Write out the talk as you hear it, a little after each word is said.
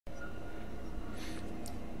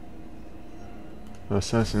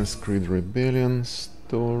Assassin's Creed Rebellion,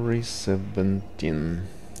 Story 17.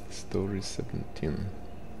 Story 17.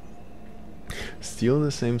 Still the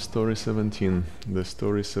same Story 17. The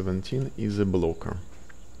Story 17 is a blocker.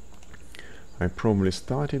 I probably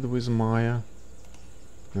started with Mayya,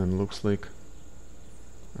 and looks like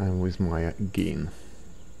I'm with Mayya again.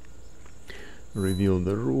 Reveal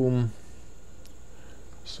the room.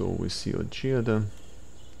 So we see Ojeda.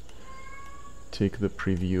 Take the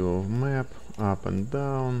preview of map, up and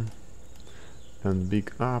down, and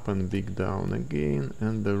big up and big down again,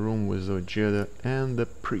 and the room with Ojeda and the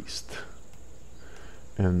priest.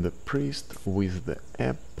 And the priest with the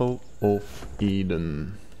apple of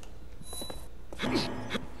Eden.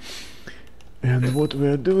 And what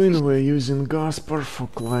we're doing, we're using Gaspar for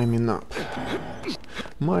climbing up.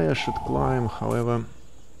 Mayya should climb, however,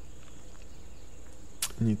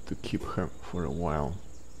 need to keep her for a while.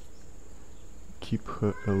 Keep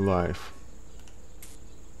her alive.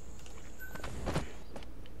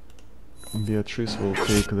 Beatriz will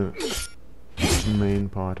take the main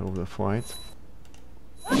part of the fight.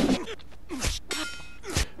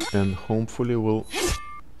 And hopefully will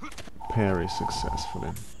parry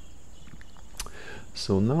successfully.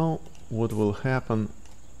 So now what will happen,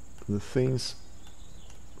 the things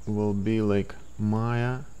will be like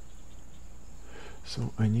Mayya.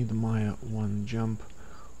 So I need Mayya 1 jump,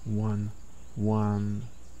 1, 1,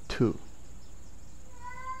 2.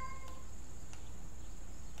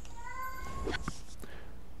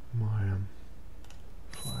 Mayya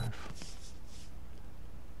 5,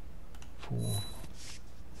 4,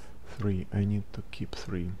 3. I need to keep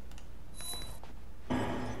 3.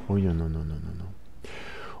 Oh yeah, no.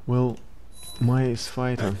 Well, Mayya is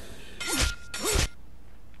fighter.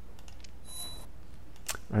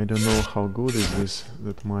 I don't know how good is this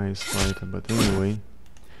that Mayya is fighter, but anyway,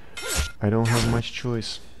 I don't have much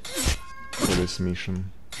choice for this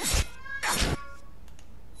mission.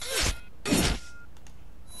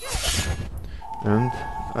 And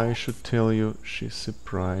I should tell you, she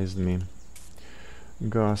surprised me.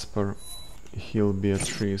 Gaspar heal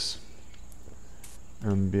Beatriz,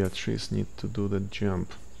 and Beatriz need to do that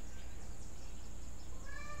jump.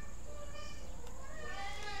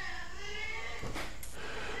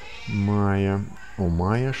 Mayya. Oh,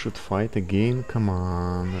 Mayya should fight again? Come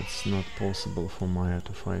on, that's not possible for Mayya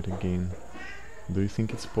to fight again. Do you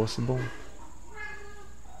think it's possible?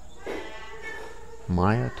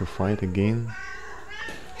 Mayya to fight again?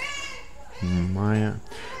 Mayya.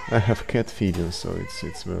 I have cat feeding, so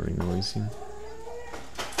it's very noisy.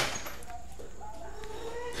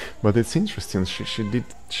 But it's interesting. She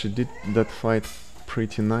did that fight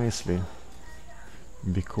pretty nicely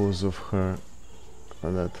because of her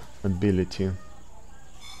that ability.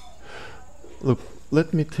 Look,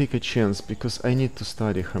 let me take a chance because I need to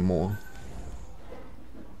study her more.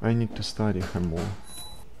 I need to study her more.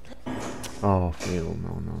 Oh, fail!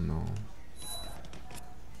 No.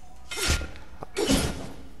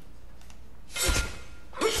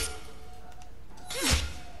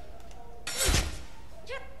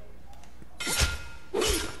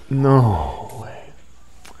 No way.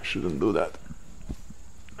 I shouldn't do that.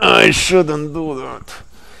 I shouldn't do that.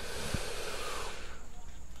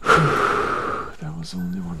 There was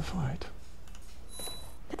only one fight.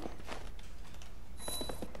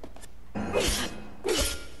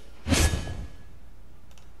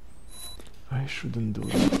 I shouldn't do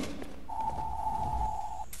that.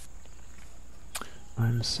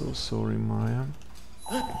 I'm so sorry, Mayya.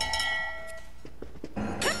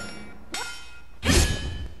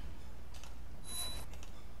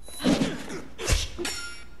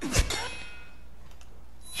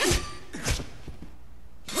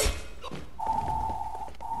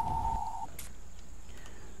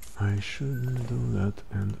 I shouldn't do that,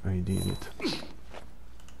 and I did it.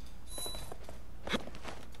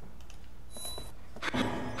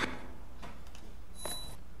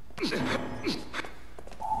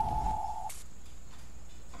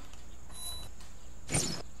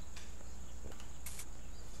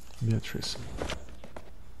 Beatriz.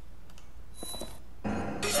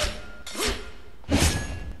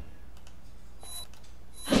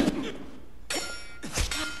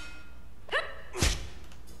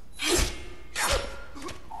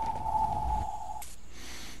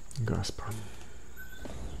 Gaspar.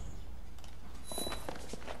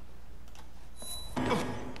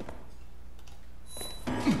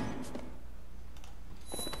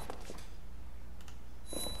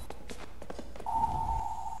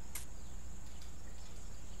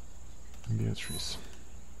 Beatriz.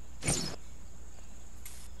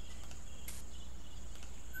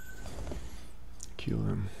 Kill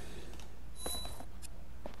them.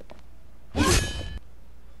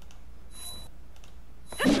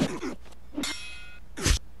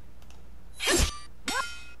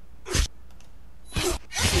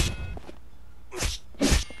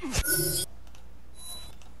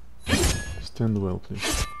 stand well,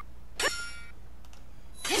 please.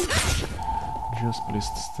 Just please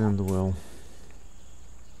stand well.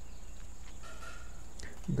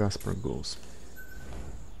 Gaspar goes.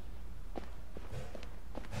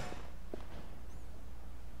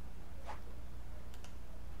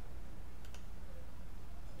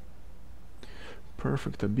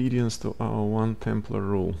 Perfect obedience to our one Templar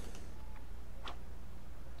rule.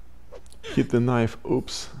 Hit the knife,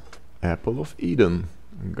 oops. Apple of Eden.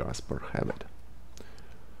 Gaspar have it.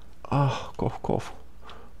 Ah, cough, cough.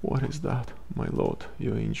 What is that? My lord,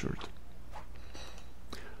 you're injured.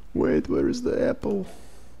 Wait, where is the apple?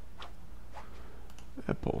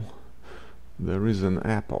 Apple. There is an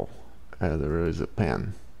apple. There is a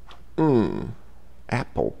pen.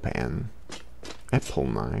 Apple pen. Apple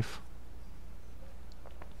knife.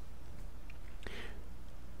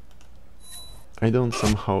 I don't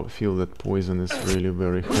somehow feel that poison is really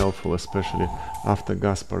very helpful, especially after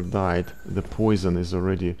Gaspar died. The poison is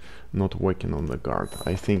already not working on the guard.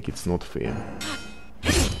 I think it's not fair.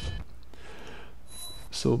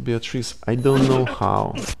 So Beatriz, I don't know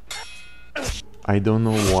how, I don't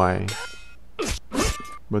know why,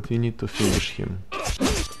 but we need to finish him.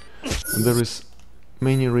 There is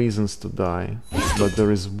many reasons to die, but there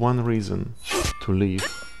is one reason to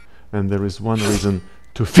live, and there is one reason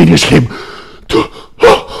to finish him.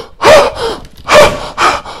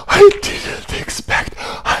 I didn't expect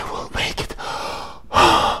I will make it.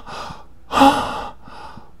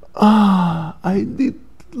 I did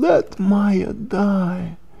let Mayya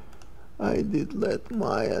die. I did let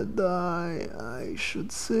Mayya die. I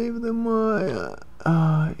should save the Mayya.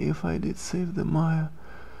 If I did save the Mayya,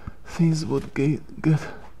 things would get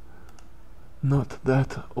not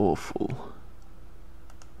that awful.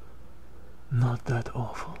 Not that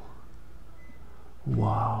awful.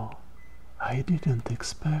 Wow, I didn't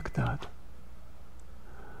expect that.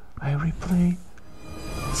 I replay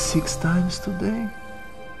 6 times today.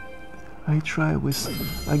 I try with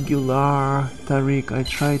Aguilar, Tariq, I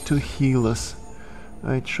try to heal us.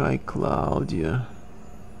 I try Claudia.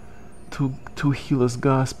 Two healers,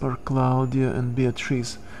 Gaspar, Claudia and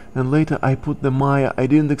Beatriz. And later I put the Mayya. I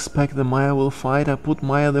didn't expect the Mayya will fight. I put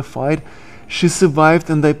Mayya the fight. She survived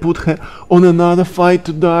and I put her on another fight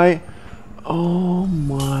to die. Oh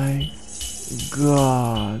my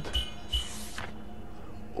god.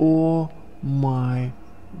 Oh my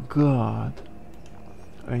god.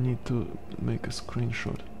 I need to make a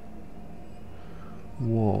screenshot.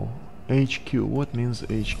 Whoa. HQ. What means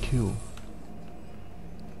HQ?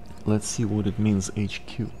 Let's see what it means,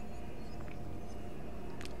 HQ.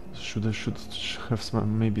 Should I have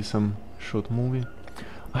maybe some short movie?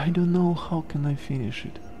 I don't know, how can I finish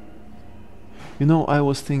it? You know, I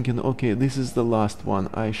was thinking, okay, this is the last one,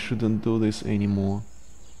 I shouldn't do this anymore.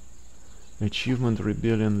 Achievement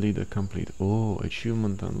Rebellion Leader complete. Oh,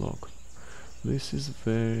 achievement unlocked. This is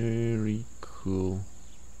very cool.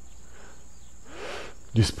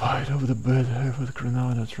 Despite of the bad effort,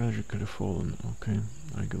 Granada tragically fallen. Okay,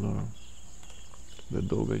 Aguilar. The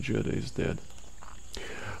Doga Jedi is dead.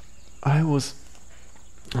 I was...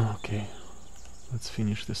 Okay, let's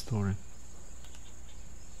finish the story.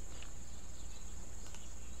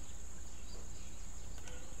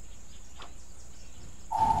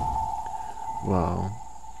 Wow.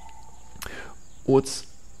 What's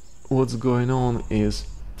going on is,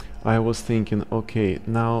 I was thinking, okay,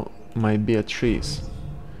 now my Beatriz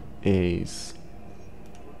is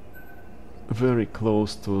very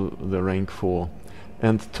close to the rank 4,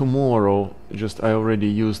 and tomorrow, I already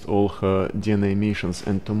used all her DNA missions,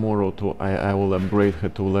 and tomorrow I will upgrade her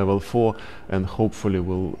to level 4 and hopefully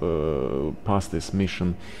will pass this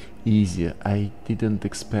mission easier. I didn't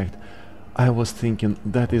expect. I was thinking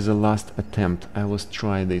that is a last attempt. I was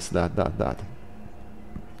try this, that.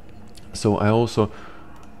 So I also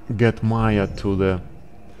get Mayya to the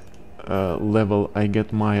I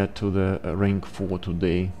get Mayya to the rank 4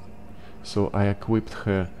 today. So I equipped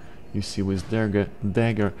her, you see, with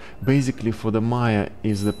dagger. Basically for the Mayya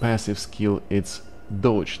is the passive skill, it's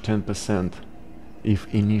dodge 10%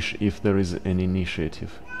 if there is an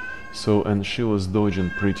initiative. So, and she was dodging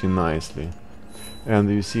pretty nicely. And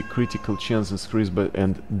you see critical chance increased by,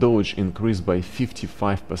 and dodge increased by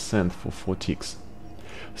 55% for 4 ticks.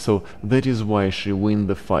 So that is why she win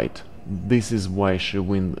the fight. This is why she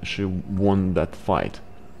won that fight.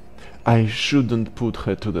 I shouldn't put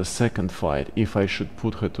her to the second fight. If I should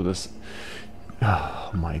put her to the...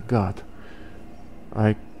 Oh my god.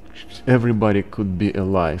 Everybody could be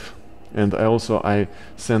alive. And I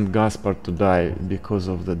sent Gaspar to die because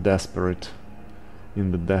of the desperate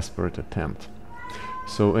attempt.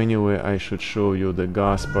 So anyway, I should show you the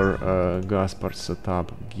Gaspar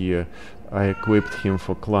setup gear. I equipped him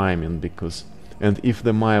for climbing because, and if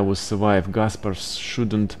the Mayya will survive, Gaspar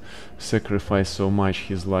shouldn't sacrifice so much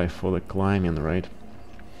his life for the climbing, right?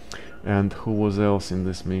 And who was else in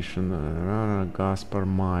this mission? Gaspar,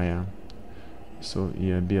 Mayya. So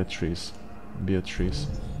yeah, Beatriz.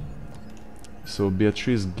 So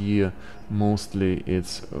Beatriz gear mostly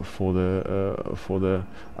it's for the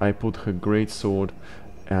I put her great sword,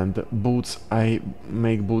 and boots, I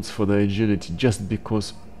make boots for the agility just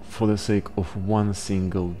because, for the sake of one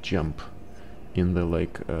single jump in the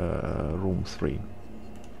room 3.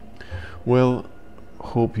 Well,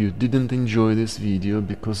 hope you didn't enjoy this video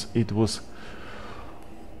because it was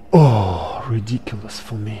ridiculous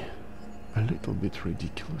for me, a little bit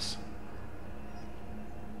ridiculous.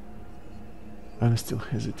 I'm still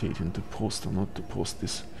hesitating to post or not to post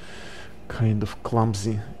this kind of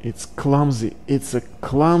clumsy. It's clumsy. It's a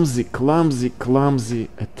clumsy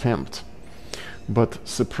attempt. But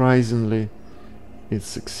surprisingly, it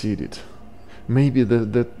succeeded. Maybe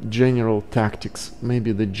the general tactics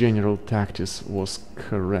was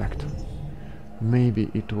correct. Maybe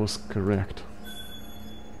it was correct.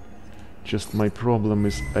 Just my problem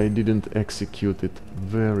is I didn't execute it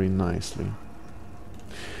very nicely.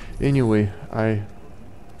 Anyway, I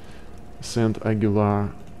sent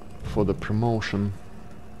Aguilar for the promotion.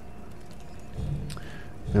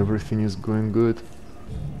 Everything is going good.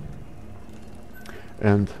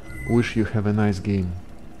 And wish you have a nice game.